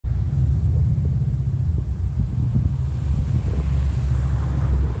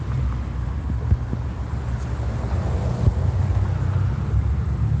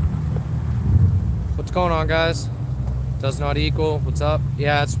What's going on, guys? Does not equal. What's up?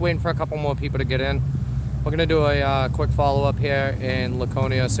 Yeah, it's waiting for a couple more people to get in. We're gonna do a quick follow-up here in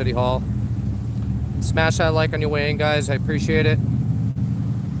Laconia City Hall. Smash that like on your way in, guys. I appreciate it.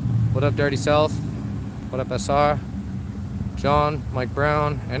 What up, Dirty South? What up, SR? John, Mike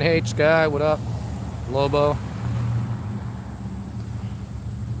Brown, NH guy. What up? Lobo.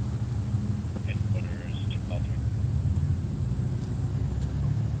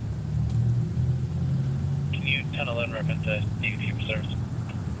 Can you 1011 reference to DVP reserves?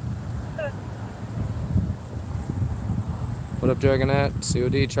 What up, Dragonette?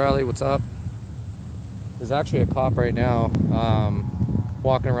 COD, Charlie, what's up? There's actually a cop right now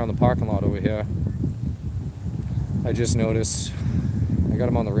walking around the parking lot over here. I just noticed. I got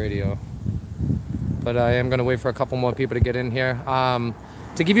him on the radio. But I am going to wait for a couple more people to get in here.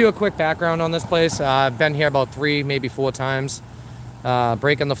 To give you a quick background on this place, I've been here about 3, maybe 4 times.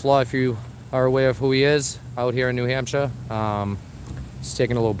 Breaking the Flaw, if you are aware of who he is, out here in New Hampshire. He's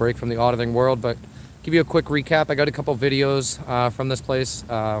taking a little break from the auditing world, but give you a quick recap. I got a couple videos from this place.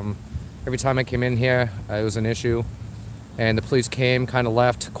 Every time I came in here, it was an issue. And the police came, kind of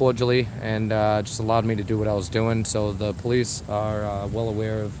left cordially, and just allowed me to do what I was doing. So the police are well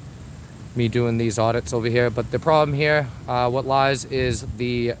aware of me doing these audits over here. But the problem here, what lies, is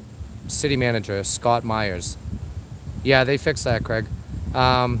the city manager, Scott Myers. Yeah, they fixed that, Craig.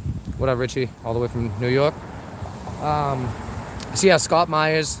 What up, Richie? All the way from New York. So yeah, Scott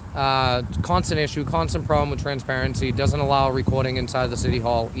Myers, constant issue, constant problem with transparency, doesn't allow recording inside the city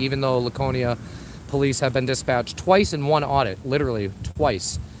hall, even though Laconia police have been dispatched twice in one audit, literally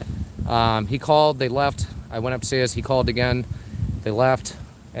twice. He called, they left. I went upstairs, he called again, they left,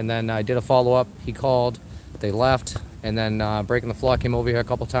 and then I did a follow-up. He called, they left, and then Breaking the Flaw came over here a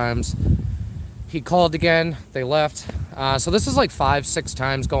couple times. He called again, they left. So this is like 5-6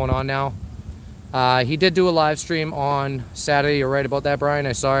 times going on now. He did do a live stream on Saturday. You're right about that, Brian.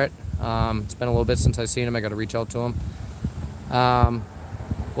 I saw it. It's been a little bit since I've seen him. I got to reach out to him.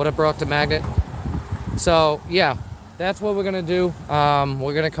 What up, Brock the Magnet? So, yeah, that's what we're going to do.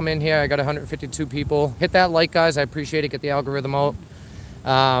 We're going to come in here. I got 152 people. Hit that like, guys. I appreciate it. Get the algorithm out.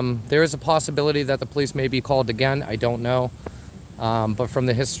 There is a possibility that the police may be called again. I don't know. But from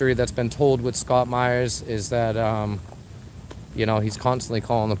the history that's been told with Scott Myers is that, you know, he's constantly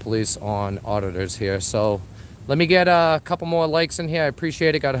calling the police on auditors here. So let me get a couple more likes in here. I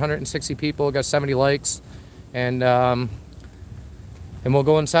appreciate it. Got 160 people. Got 70 likes. And we'll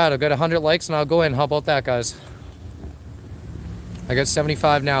go inside. I'll get 100 likes and I'll go in. How about that, guys? I got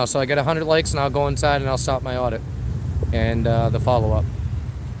 75 now. So I get 100 likes and I'll go inside and I'll stop my audit and the follow-up.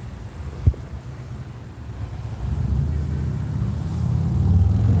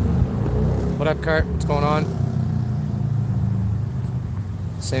 What up, Kurt? What's going on?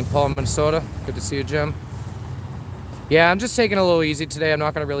 St. Paul, Minnesota. Good to see you, Jim. Yeah, I'm just taking it a little easy today. I'm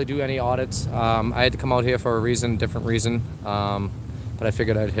not going to really do any audits. I had to come out here for a reason, different reason. But I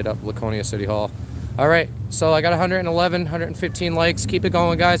figured I'd hit up Laconia City Hall. All right, so I got 111, 115 likes. Keep it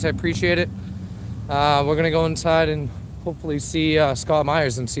going, guys. I appreciate it. We're going to go inside and hopefully see Scott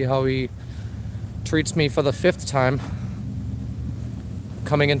Myers and see how he treats me for the 5th time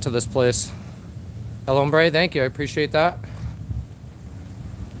coming into this place. El Hombre, thank you. I appreciate that.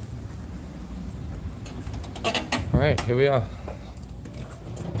 All right, here we are.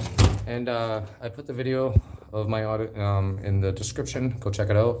 And I put the video of my audit in the description. Go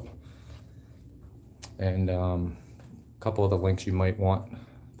check it out. And a couple of the links you might want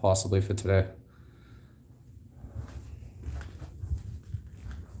possibly for today.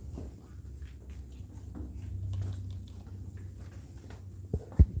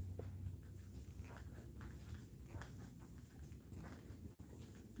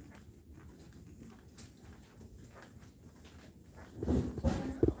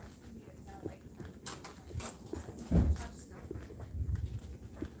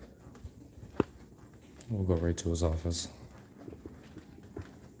 We'll go right to his office.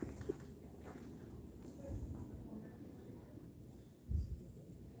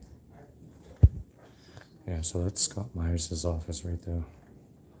 Yeah, so that's Scott Myers' office right there.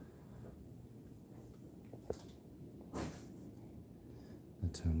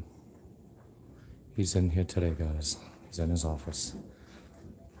 That's him. He's in here today, guys. He's in his office.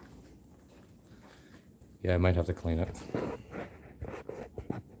 Yeah, I might have to clean it.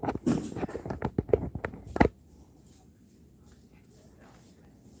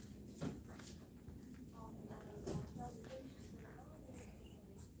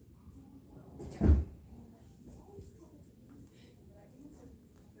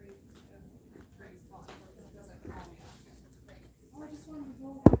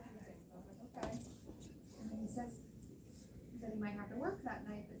 work that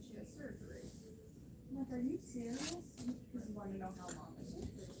night, but she has surgery. I'm like, are you serious? Because you want to know how long the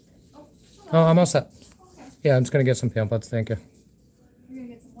surgery is. Oh, Oh, I'm all set. okay. Yeah, I'm just gonna get some pamphlets. Thank you. You're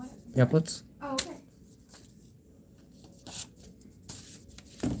gonna get some what? Pamphlets? Oh, okay.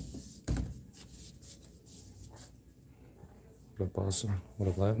 What Boston? What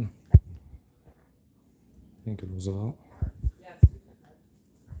of Latin? Thank you, Roosevelt.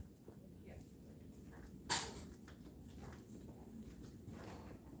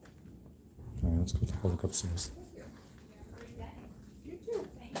 All right, let's go take a look upstairs. You too.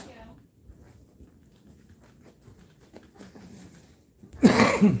 Thank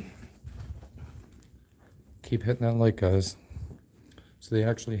you. Keep hitting that like, guys. So they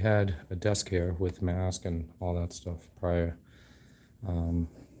actually had a desk here with mask and all that stuff prior,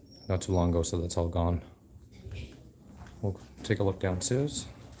 not too long ago, so that's all gone. We'll take a look downstairs.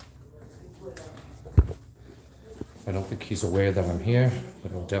 I don't think he's aware that I'm here,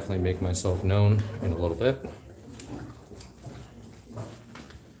 but I'll definitely make myself known in a little bit.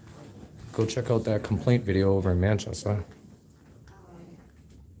 Go check out that complaint video over in Manchester.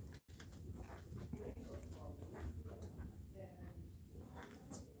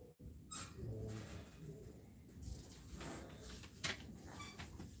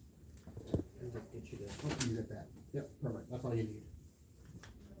 You get that. Yep, perfect. That's all you need.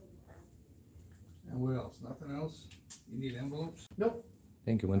 And what else? Nothing else? You need envelopes? Nope.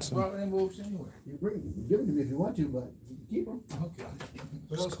 Thank you, I Winston. brought envelopes anyway. You give them to me if you want to, but you can keep them. Okay.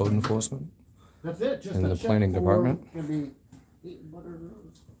 What Just else? code enforcement. That's it. Just In a the check planning for- department? Gonna be eating butter.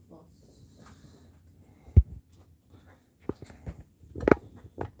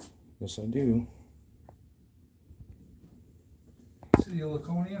 Yes, I do. City of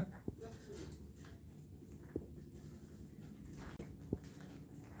Laconia?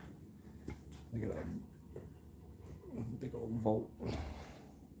 I got a big old vault.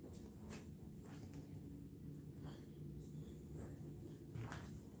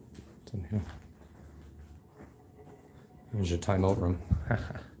 It's in here. Here's your timeout room.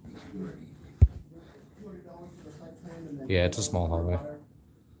 Yeah, it's a small hallway.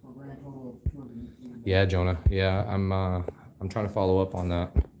 Yeah, Jonah. Yeah, I'm trying to follow up on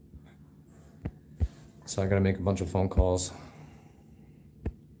that. So I gotta make a bunch of phone calls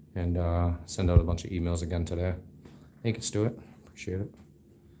and send out a bunch of emails again today. Thank you, Stuart. Appreciate it.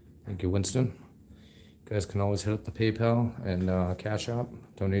 Thank you, Winston. You guys can always hit up the PayPal and Cash App.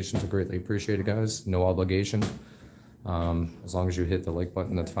 Donations are greatly appreciated, guys. No obligation. As long as you hit the like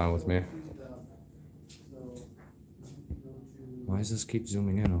button, that's fine with me. Why does this keep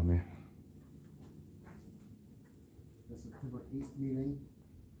zooming in on me? The September 8th meeting.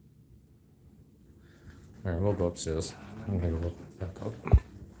 All right, we'll go upstairs. I'm gonna go back up.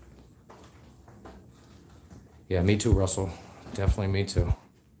 Yeah, me too, Russell. Definitely me too.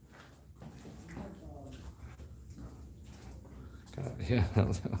 God, yeah,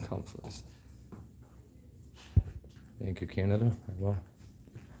 that'll come first. Thank you, Canada. I will.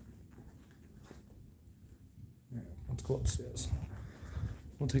 Let's go upstairs.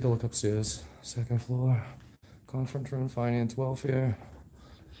 We'll take a look upstairs. Second floor. Conference room, finance, welfare.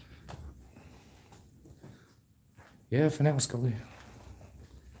 Yeah, for now, Scully.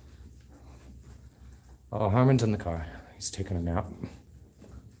 Oh, Harmon's in the car. He's taking a nap.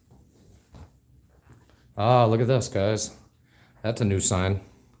 Ah, look at this, guys. That's a new sign.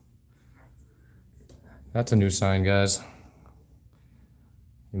 That's a new sign, guys.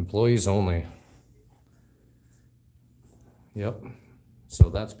 Employees only. Yep. So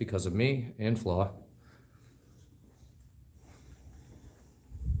that's because of me and Flaw.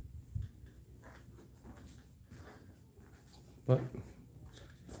 But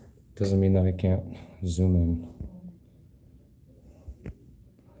doesn't mean that I can't zoom in.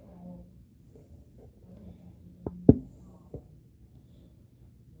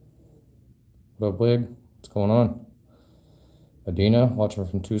 What up, Wig? What's going on? Adina, watching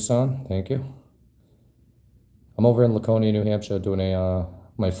from Tucson. Thank you. I'm over in Laconia, New Hampshire, doing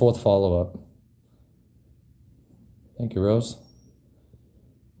my 4th follow-up. Thank you, Rose.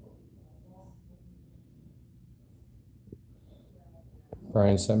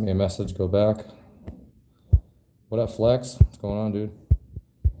 Brian sent me a message, go back. What up, Flex? What's going on, dude?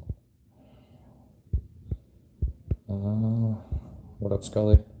 What up,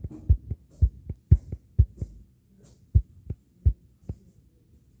 Scully?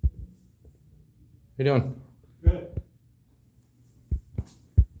 How you doing? Good.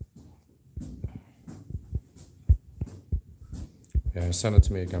 Yeah, send it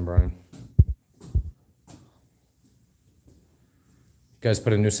to me again, Brian. You guys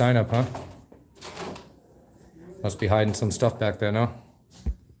put a new sign up, huh? Must be hiding some stuff back there now.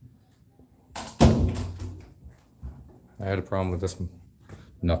 I had a problem with this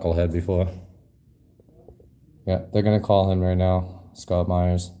knucklehead before. Yeah, they're gonna call him right now, Scott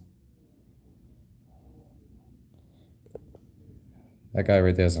Myers. That guy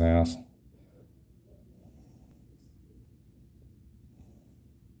right there's an ass.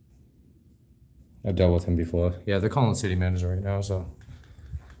 I've dealt with him before. Yeah, they're calling the city manager right now, so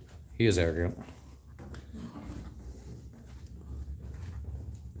he is arrogant.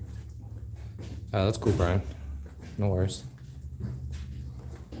 That's cool, Brian. No worries.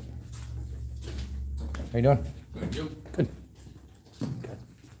 How you doing? Thank you. Good. Good.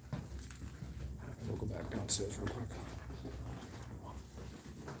 We'll go back downstairs real quick.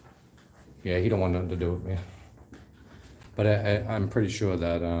 Yeah, he don't want nothing to do with me. But I'm pretty sure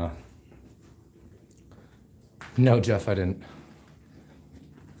that, no, Jeff, I didn't.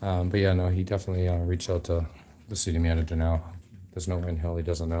 But yeah, no, he definitely reached out to the city manager now. There's no way in hell he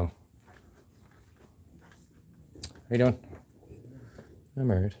doesn't know. How you doing? I'm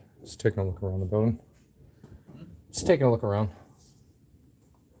alright. Just taking a look around the building. Just taking a look around.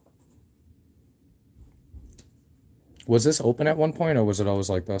 Was this open at one point, or was it always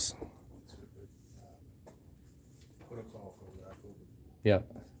like this? Yeah,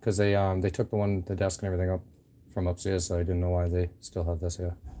 because they took the desk and everything up from upstairs, so I didn't know why they still have this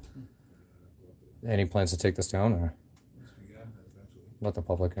here. Any plans to take this down, or let the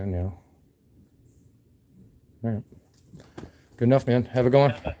public in? Yeah. All right. Good enough, man. Have a good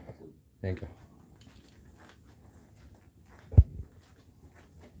one. Thank you.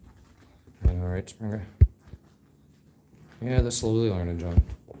 All right, Springer. Yeah, they're slowly learning, John.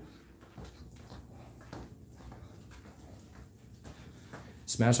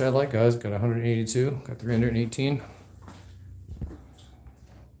 Smash I like, guys. Got 182. Got 318.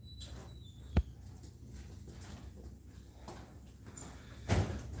 I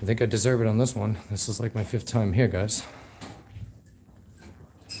think I deserve it on this one. This is like my 5th time here, guys.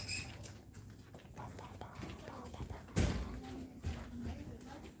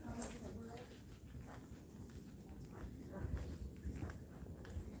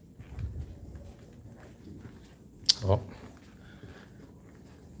 Oh.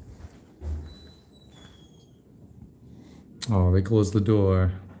 Oh, they closed the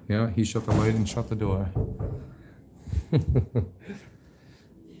door. Yeah, he shut the light and shut the door.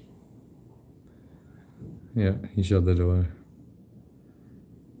 Yeah, he shut the door.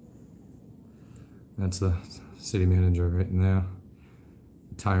 That's the city manager right in there.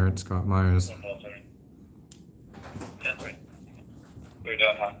 Tyrant Scott Myers. That's right. We're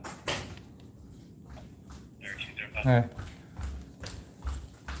done, huh? Hi.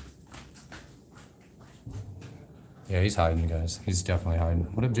 Yeah, he's hiding, guys. He's definitely hiding.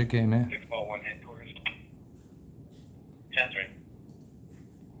 What up, JK, man? 641 headquarters. That's right.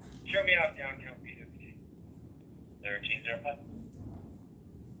 Show me out downtown PWC. 1305.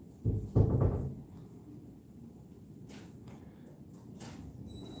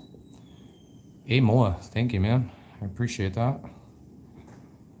 Hey, more. Thank you, man. I appreciate that.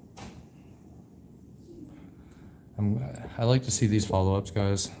 I like to see these follow-ups,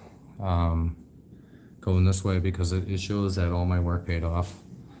 guys, going this way because it shows that all my work paid off.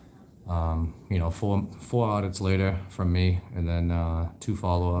 You know, four audits later from me, and then 2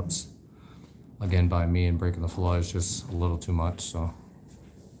 follow-ups again by me, and breaking the flaw is just a little too much. So.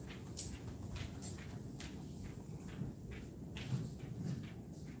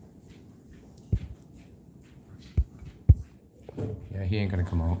 Yeah, he ain't gonna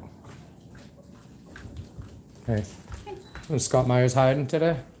come out. Hey. Is Scott Myers hiding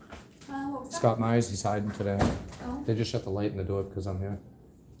today? What was that? Scott Myers, he's hiding today. Oh, They just shut the light in the door because I'm here.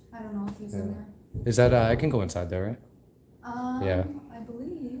 I don't know if he's in there. Is that, I can go inside there, right? Yeah. I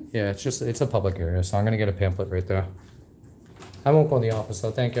believe. Yeah, it's a public area, so I'm gonna get a pamphlet right there. I won't go in the office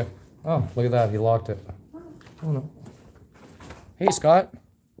though, thank you. Oh, look at that, he locked it. Oh no. Hey, Scott.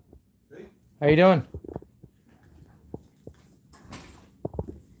 Hey. How you doing?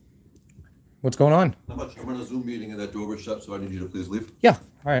 What's going on? Not much. I'm on a Zoom meeting and that door was shut, so I need you to please leave. Yeah,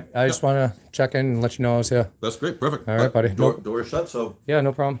 all right. I just want to check in and let you know I was here. That's great. Perfect. All right, buddy. Door is shut, so Yeah,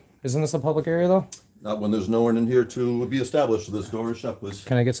 no problem. Isn't this a public area though? not when there's no one in here to be established. So this door is shut, please.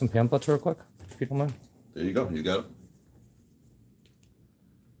 Can I get some pamphlets real quick, if you don't mind? There you go. You got it.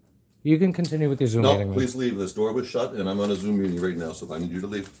 You can continue with your Zoom No, meeting. man. please leave. This door was shut, and I'm on a Zoom meeting right now, so I need you to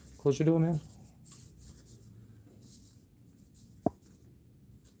leave. Close your door, man.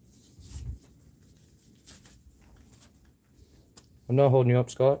 I'm not holding you up,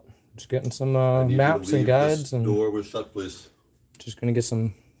 Scott. Just getting some I need you to maps and leave. guides, This and door was shut, please. just gonna get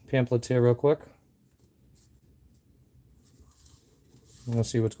some pamphlets here real quick. I'm gonna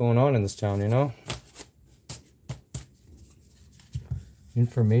see what's going on in this town, you know?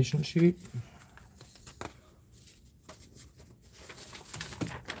 Information sheet.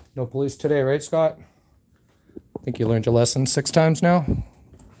 No police today, right, Scott? I think you learned your lesson 6 times now.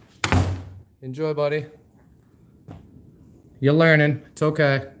 Enjoy, buddy. You're learning. It's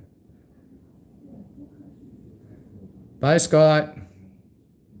okay. Bye, Scott.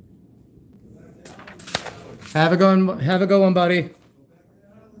 Have a good one, buddy.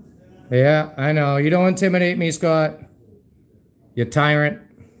 Yeah, I know. You don't intimidate me, Scott. You tyrant.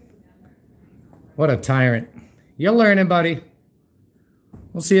 What a tyrant. You're learning, buddy.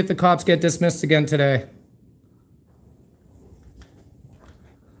 We'll see if the cops get dismissed again today.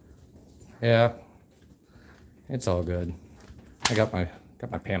 Yeah. It's all good. I got my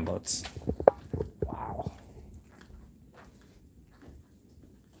pamphlets. Wow.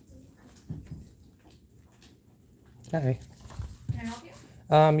 Hey. Can I help you?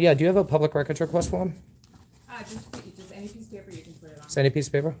 Yeah, do you have a public records request form? Just any piece of paper you can put it on. Just any piece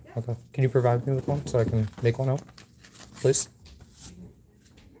of paper? Yeah. Okay. Can you provide me with one so I can make one out? Please?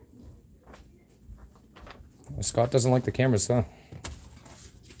 Scott doesn't like the cameras, huh?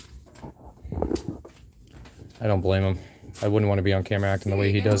 I don't blame him. I wouldn't want to be on camera acting the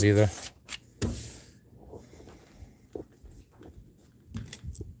way he does either.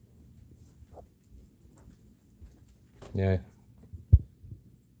 Yeah.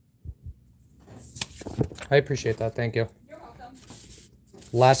 I appreciate that. Thank you. You're welcome.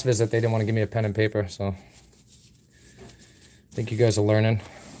 Last visit, they didn't want to give me a pen and paper, so I think you guys are learning.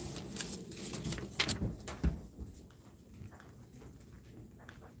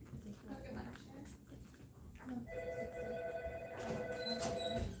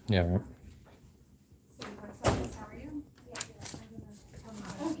 Yeah, right. How are you?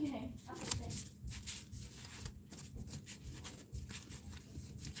 Okay.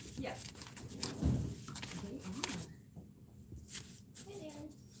 Yes.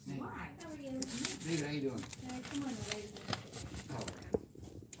 Why? How are you? David, how you doing? Come on, ladies. Oh,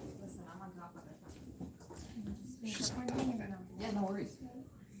 Listen, I'm on top of it. she's on top of it. Yeah, no worries.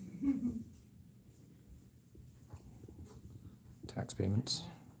 Tax payments.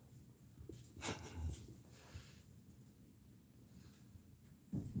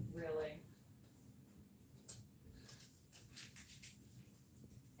 Really?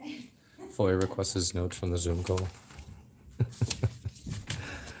 FOIA requests his notes from the Zoom call. Right.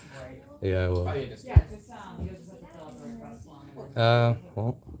 Yeah, well. Yeah, it's, you just have to fill out the request form.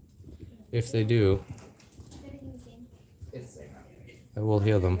 Well, if they do, It's I will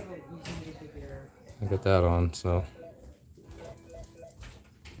hear them. I got that on, so.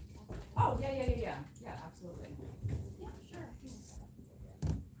 Oh, yeah, absolutely. Yeah, sure.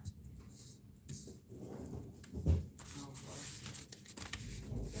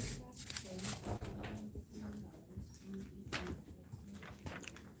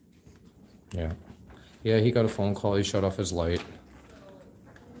 Yeah. Yeah, he got a phone call. He shut off his light.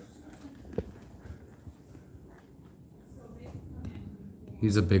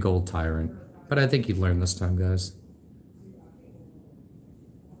 He's a big old tyrant. But I think he'd learn this time, guys.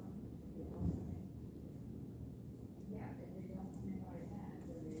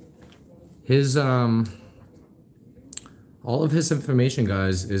 His, all of his information,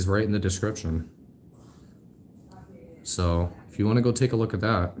 guys, is right in the description. So, if you want to go take a look at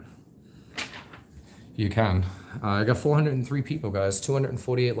that, you can. I got 403 people, guys.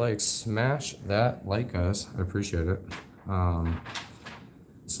 248 likes. Smash that like, guys. I appreciate it.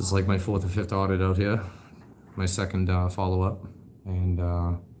 This is like my 4th or 5th audit out here. My second follow-up. And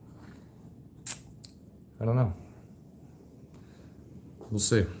I don't know. We'll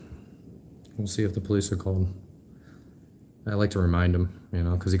see. We'll see if the police are called. I like to remind him, you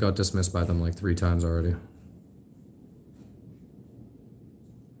know, because he got dismissed by them like 3 times already.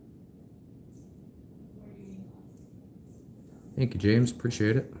 Thank you, James.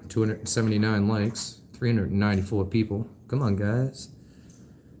 Appreciate it. 279 likes. 394 people. Come on, guys.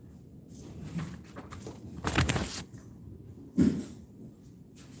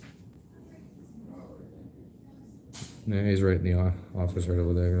 Yeah, he's right in the office right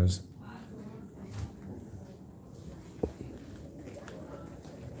over there, guys.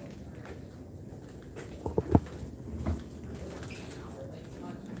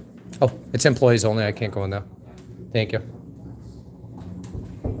 Oh, it's employees only. I can't go in there. Thank you.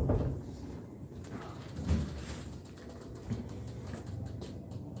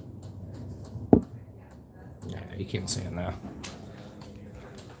 Yeah, you can't see in there.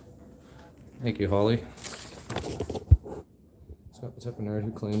 Thank you, Holly. Scott the type of nerd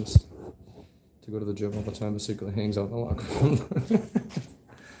who claims to go to the gym all the time but secretly hangs out in the locker room.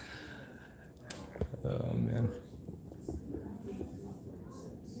 Oh, man.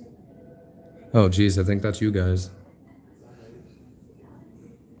 Oh, geez, I think that's you guys.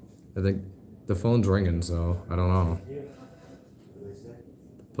 I think the phone's ringing, so I don't know.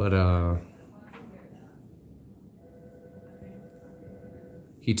 But,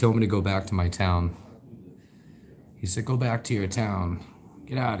 he told me to go back to my town. He said, go back to your town.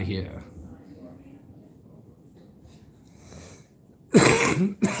 Get out of here.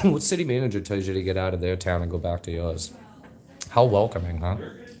 What city manager tells you to get out of their town and go back to yours? How welcoming, huh?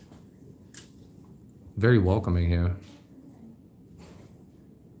 Very welcoming here.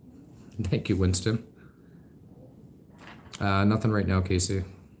 Thank you, Winston. Nothing right now, Casey.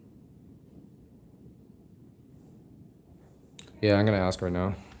 Yeah, I'm gonna ask right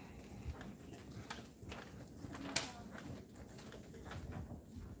now.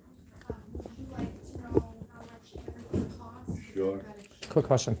 Would you like to know how much everything costs? Sure. Quick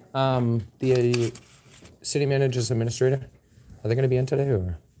question. The city manager's administrator, are they gonna be in today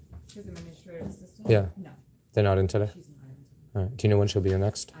or? His administrative assistant? Yeah. No, They're not in today? she's not. All right. Do you know when she'll be in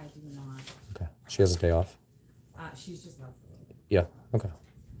next? I do not. Okay. She has a day off? She's just out for a little bit. Yeah. Okay.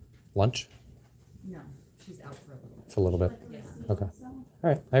 Lunch? No, she's out for a little bit. For a little bit? Yeah. Okay. All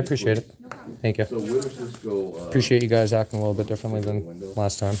right. I appreciate it. Thank you. So where does this go? Appreciate you guys acting a little bit differently than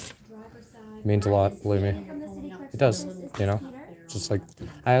last time. Means a lot, believe me. It does, you know? Just like,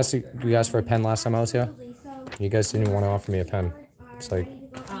 I asked you guys for a pen last time I was here. You guys didn't even want to offer me a pen. It's like,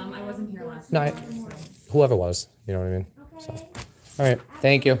 I wasn't here last no, night. whoever was, you know what I mean? So, all right.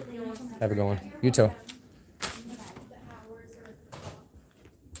 Thank you. Have a good one. You too.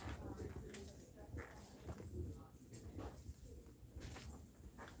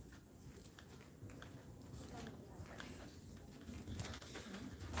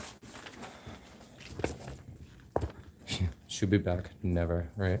 Should be back. Never,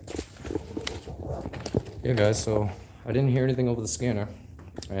 right? Yeah, guys, so I didn't hear anything over the scanner.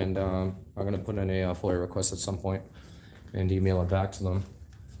 And I'm going to put in a FOIA request at some point and email it back to them.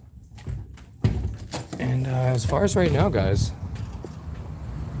 And as far as right now, guys,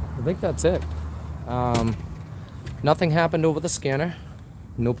 I think that's it. Nothing happened over the scanner.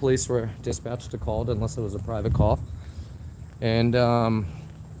 No police were dispatched or called unless it was a private call. And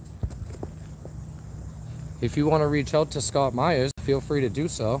if you want to reach out to Scott Myers, feel free to do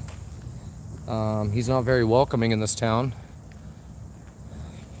so. He's not very welcoming in this town.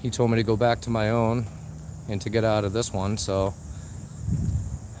 He told me to go back to my own and to get out of this one, so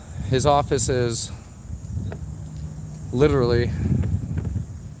his office is literally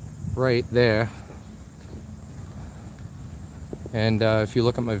right there. And if you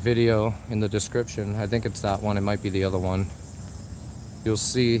look at my video in the description, I think it's that one, it might be the other one, you'll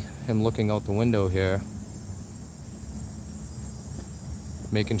see him looking out the window here,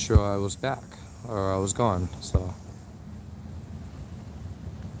 making sure I was back or I was gone. So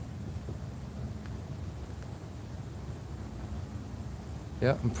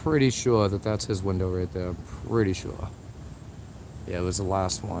yeah, I'm pretty sure that that's his window right there. I'm pretty sure. Yeah, it was the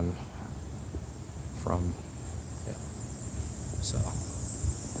last one from, yeah. So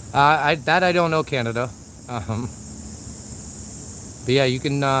I don't know, Canada. But yeah, you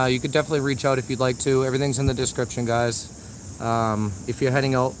can definitely reach out if you'd like to. Everything's in the description, guys. If you're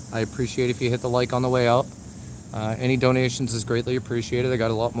heading out, I appreciate if you hit the like on the way out. Any donations is greatly appreciated. I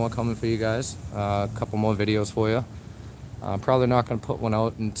got a lot more coming for you guys. A couple more videos for you. Probably not going to put one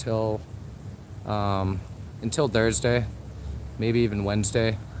out until Thursday, maybe even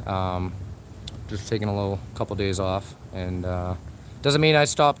Wednesday. Just taking a couple days off, and doesn't mean I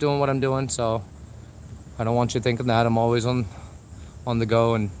stop doing what I'm doing. So I don't want you thinking that. I'm always on the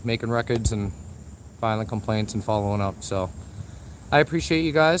go and making records and filing complaints and following up. So I appreciate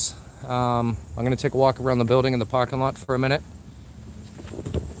you guys. I'm going to take a walk around the building and the parking lot for a minute.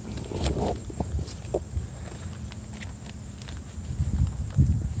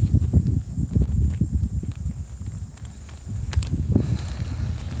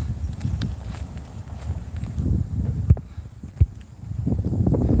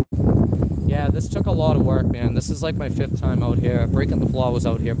 Yeah, this took a lot of work, man. This is like my 5th time out here. Breaking the Flaw was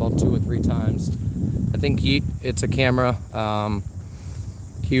out here about 2 or 3 times. I think it's a camera.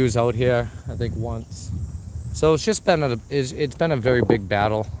 He was out here, I think, once. So it's just been it's been a very big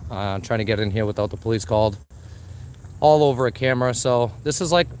battle trying to get in here without the police called. All over a camera. So this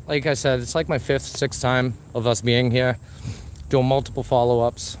is like I said, it's like my 5th, 6th time of us being here, doing multiple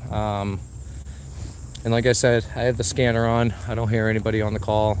follow-ups. And like I said, I have the scanner on. I don't hear anybody on the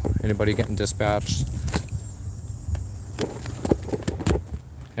call, anybody getting dispatched.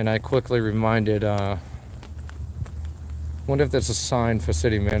 And I quickly reminded, wonder if there's a sign for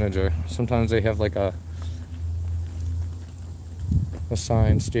city manager. Sometimes they have like a a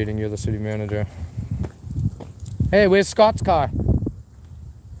sign stating you're the city manager. Hey, where's Scott's car?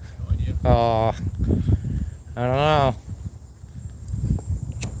 Oh, I don't know.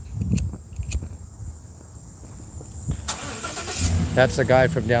 That's the guy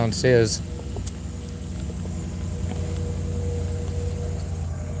from downstairs.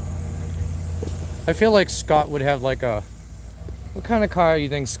 I feel like Scott would have like a... What kind of car do you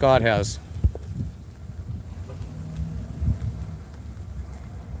think Scott has?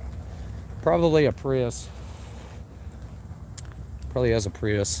 Probably a Prius. Probably has a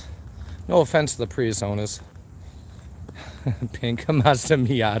Prius. No offense to the Prius owners. Pink Mazda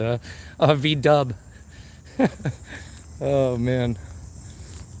Miata. V-dub. Oh man.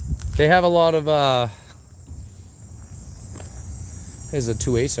 They have a lot of here's a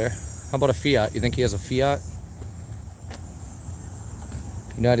 2-Acer. How about a Fiat? You think he has a Fiat?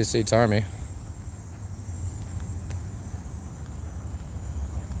 United States Army.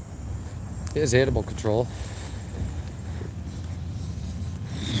 Here's animal control.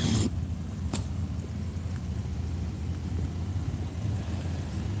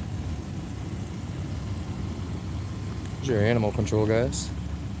 Here's your animal control guys.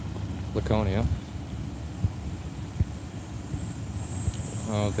 Laconia.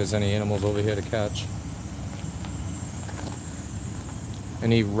 I don't know if there's any animals over here to catch.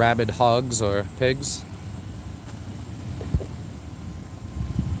 Any rabid hogs or pigs?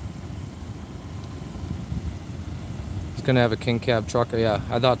 He's gonna have a king cab truck. Yeah,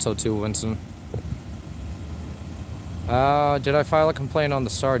 I thought so too, Winston. Did I file a complaint on the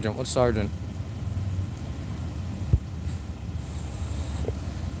sergeant? What sergeant?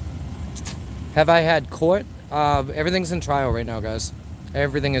 Have I had court? Everything's in trial right now, guys.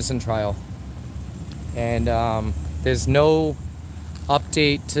 Everything is in trial. And there's no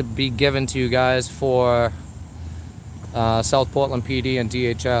update to be given to you guys for South Portland PD and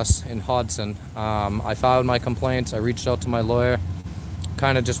DHS in Hodson. I filed my complaints. I reached out to my lawyer.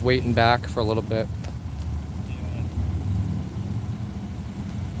 Kind of just waiting back for a little bit.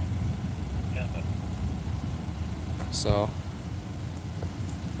 So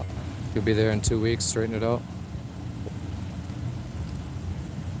you'll be there in 2 weeks, straighten it out.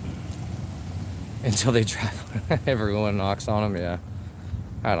 Until they drive, everyone knocks on them, yeah.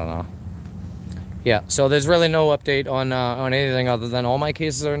 I don't know. Yeah, so there's really no update on anything other than all my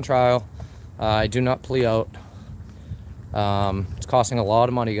cases are in trial. I do not plea out. It's costing a lot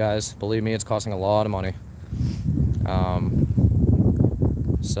of money, guys. Believe me, it's costing a lot of money.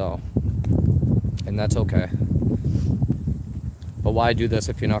 And that's okay. But why do this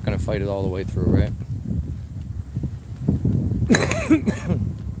if you're not going to fight it all the way through, right?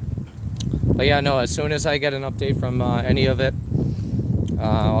 But yeah, no, as soon as I get an update from any of it,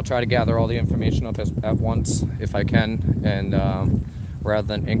 I'll try to gather all the information up at once if I can, and rather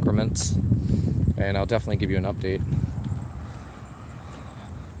than increments, and I'll definitely give you an update.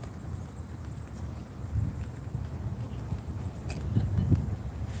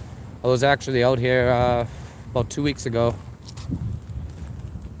 I was actually out here about 2 weeks ago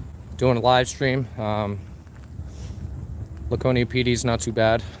doing a live stream. Laconia PD's not too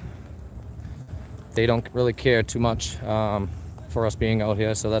bad. They don't really care too much for us being out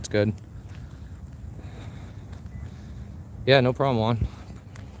here, so that's good. Yeah, no problem, Juan.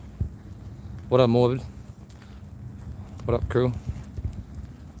 What up, Morbid? What up, crew?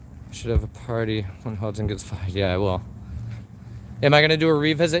 Should have a party when Hudson gets fired. Yeah, I will. Am I gonna do a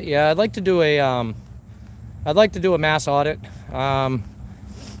revisit? Yeah, I'd like to do a mass audit.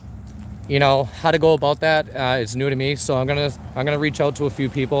 You know how to go about that. It's new to me, so I'm gonna reach out to a few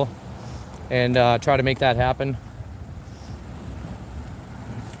people and try to make that happen.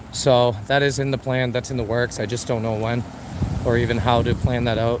 So that is in the plan. That's in the works. I just don't know when or even how to plan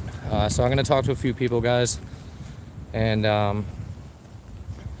that out. So I'm gonna talk to a few people, guys, and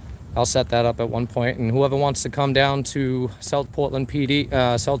I'll set that up at one point, and whoever wants to come down to South Portland PD,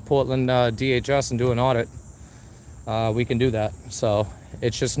 South Portland DHS and do an audit, we can do that. So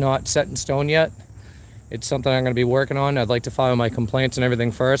it's just not set in stone yet. It's something I'm going to be working on. I'd like to file my complaints and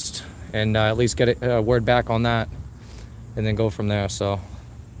everything first, and at least get a word back on that, and then go from there. So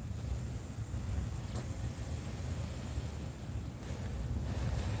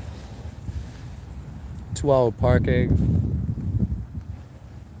 2-hour parking.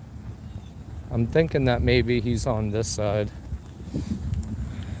 I'm thinking that maybe he's on this side. I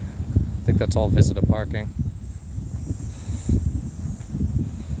think that's all visitor parking.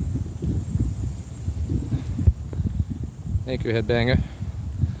 Thank you, Headbanger.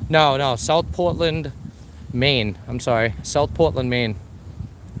 No, South Portland, Maine. I'm sorry, South Portland, Maine.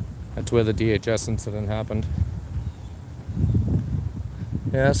 That's where the DHS incident happened.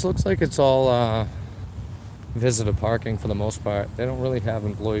 Yeah, this looks like it's all visitor parking for the most part. They don't really have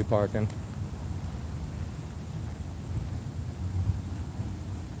employee parking.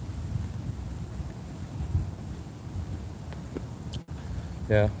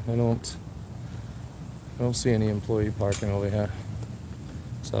 Yeah, I don't see any employee parking over here.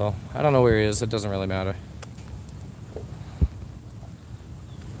 So I don't know where he is. It doesn't really matter.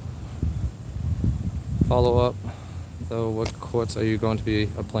 Follow up. Though, what courts are you going to be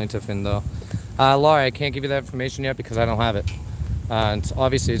a plaintiff in, though? Laura, I can't give you that information yet because I don't have it. And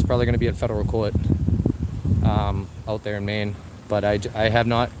obviously, it's probably going to be at federal court out there in Maine. But I have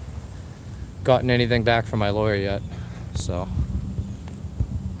not gotten anything back from my lawyer yet. So.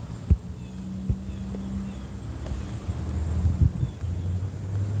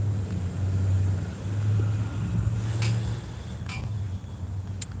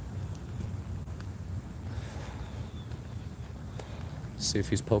 See if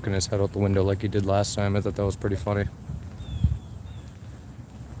he's poking his head out the window like he did last time. I thought that was pretty funny.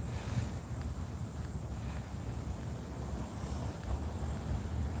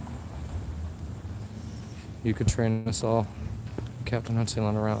 You could train us all. Captain not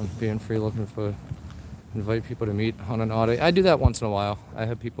sailing around, being free, looking for, invite people to meet on an audit. I do that once in a while. I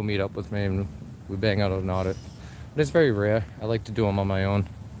have people meet up with me and we bang out an audit. But it's very rare. I like to do them on my own.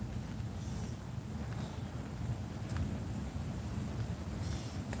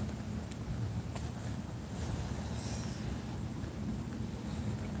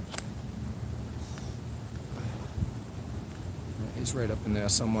 He's right up in there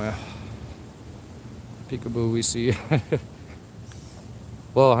somewhere. Peekaboo, we see.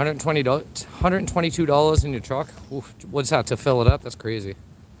 Well, $122 in your truck? Oof, what's that, to fill it up? That's crazy.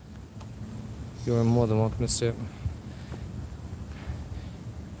 You're more than welcome to sit.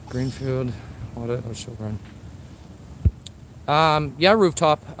 Greenfield, audit, or she'll run. Yeah,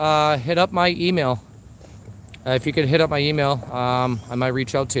 Rooftop, hit up my email. If you could hit up my email, I might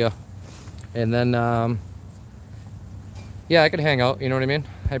reach out to you. And then, yeah, I could hang out, you know what I mean?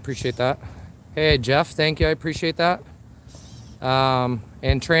 I appreciate that. Hey, Jeff, thank you, I appreciate that.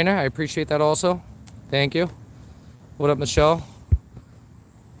 And Trainer, I appreciate that also. Thank you. What up, Michelle?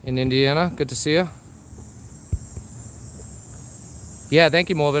 In Indiana, good to see you. Yeah, thank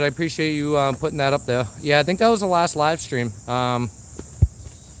you, Morbid. I appreciate you putting that up there. Yeah, I think that was the last live stream that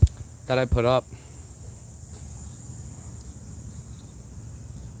I put up.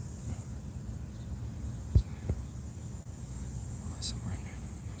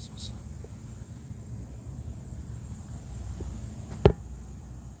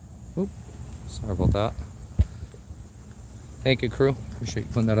 Oop, sorry about that. Thank you, crew. Appreciate you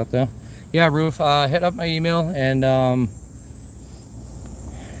putting that up there. Yeah, Roof, hit up my email and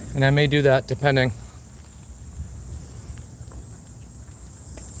I may do that depending.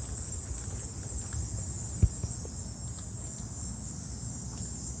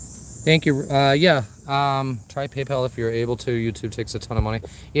 Thank you. Yeah, try PayPal if you're able to. YouTube takes a ton of money.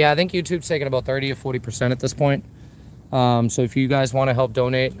 Yeah, I think YouTube's taking about 30 or 40% at this point. So if you guys want to help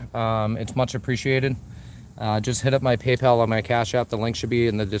donate, it's much appreciated. Just hit up my PayPal or my Cash App. The link should be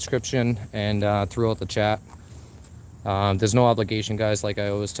in the description and throughout the chat. There's no obligation, guys, like I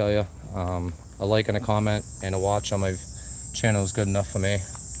always tell you. A like and a comment and a watch on my channel is good enough for me.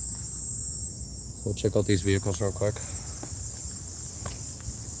 We'll check out these vehicles real quick.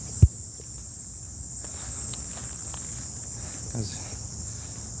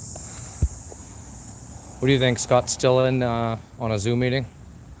 What do you think? Scott's still in on a Zoom meeting?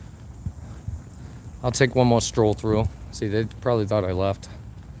 I'll take one more stroll through. See, they probably thought I left.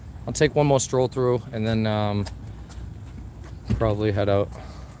 I'll take one more stroll through and then probably head out.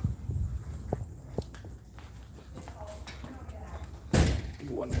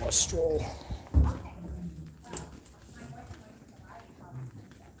 One more stroll.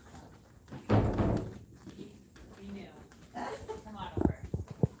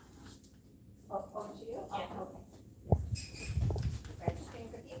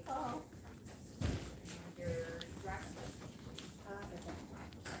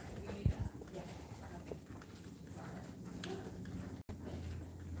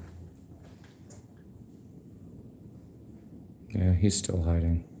 Yeah, he's still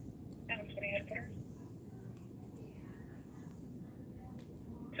hiding. 10-3,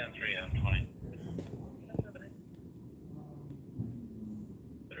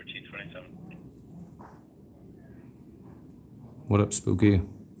 1327. What up, Spooky?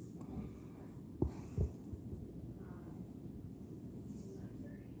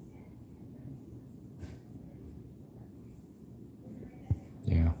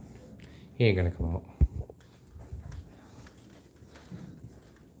 Yeah, he ain't gonna come out.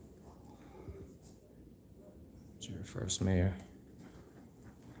 First mayor.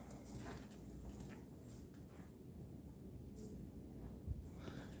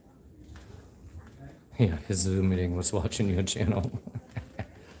 Yeah, his Zoom meeting was watching your channel.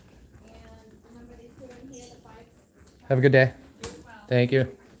 Have a good day. Thank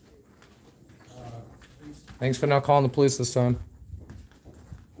you. Thanks for not calling the police this time.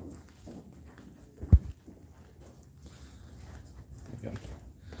 Again.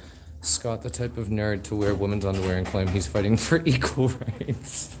 Scott, the type of nerd to wear women's underwear and claim he's fighting for equal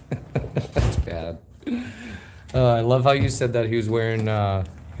rights. That's bad. I love how you said that he was wearing,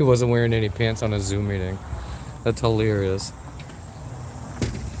 he wasn't wearing any pants on a Zoom meeting. That's hilarious.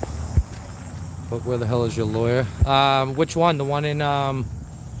 But where the hell is your lawyer? Which one? The one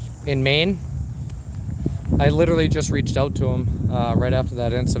in Maine? I literally just reached out to him right after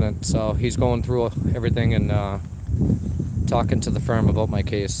that incident, so he's going through everything and talking to the firm about my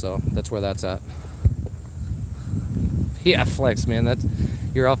case, so that's where that's at. Yeah, flex, man. That's,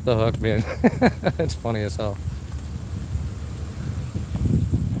 you're off the hook, man. It's funny as hell.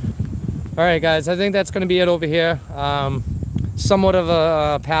 All right, guys, I think that's going to be it over here. Somewhat of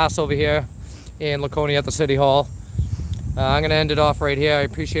a pass over here in Laconia at the City Hall. I'm going to end it off right here. I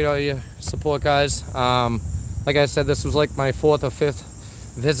appreciate all your support, guys. Like I said, this was like my 4th or 5th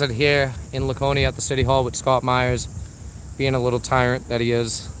visit here in Laconia at the City Hall with Scott Myers, being a little tyrant that he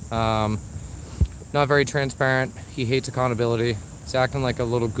is. Not very transparent. He hates accountability. He's acting like a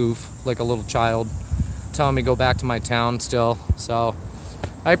little goof, like a little child, telling me to go back to my town still. So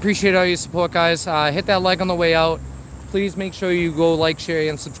I appreciate all your support, guys. Hit that like on the way out. Please make sure you go like, share,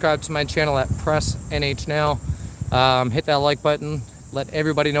 and subscribe to my channel at Press NH Now. Hit that like button. Let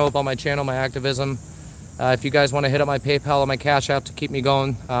everybody know about my channel, my activism. If you guys want to hit up my PayPal or my Cash App to keep me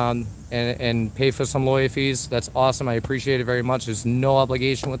going and pay for some lawyer fees, that's awesome. I appreciate it very much. There's no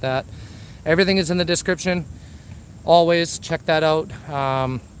obligation with that. Everything is in the description. Always check that out.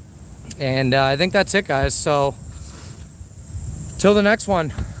 And I think that's it, guys. So till the next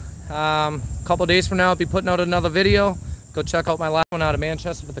one. A couple days from now, I'll be putting out another video. Go check out my last one out of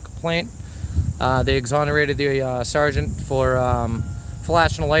Manchester with the complaint. They exonerated the sergeant for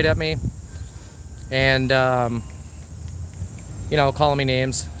flashing a light at me and, you know, calling me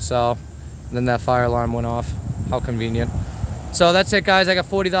names. So then that fire alarm went off. How convenient. So that's it, guys. I got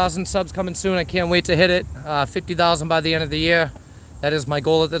 40,000 subs coming soon. I can't wait to hit it. 50,000 by the end of the year. That is my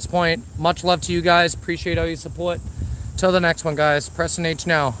goal at this point. Much love to you guys. Appreciate all your support. Till the next one, guys. Press NH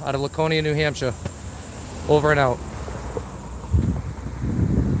Now out of Laconia, New Hampshire. Over and out.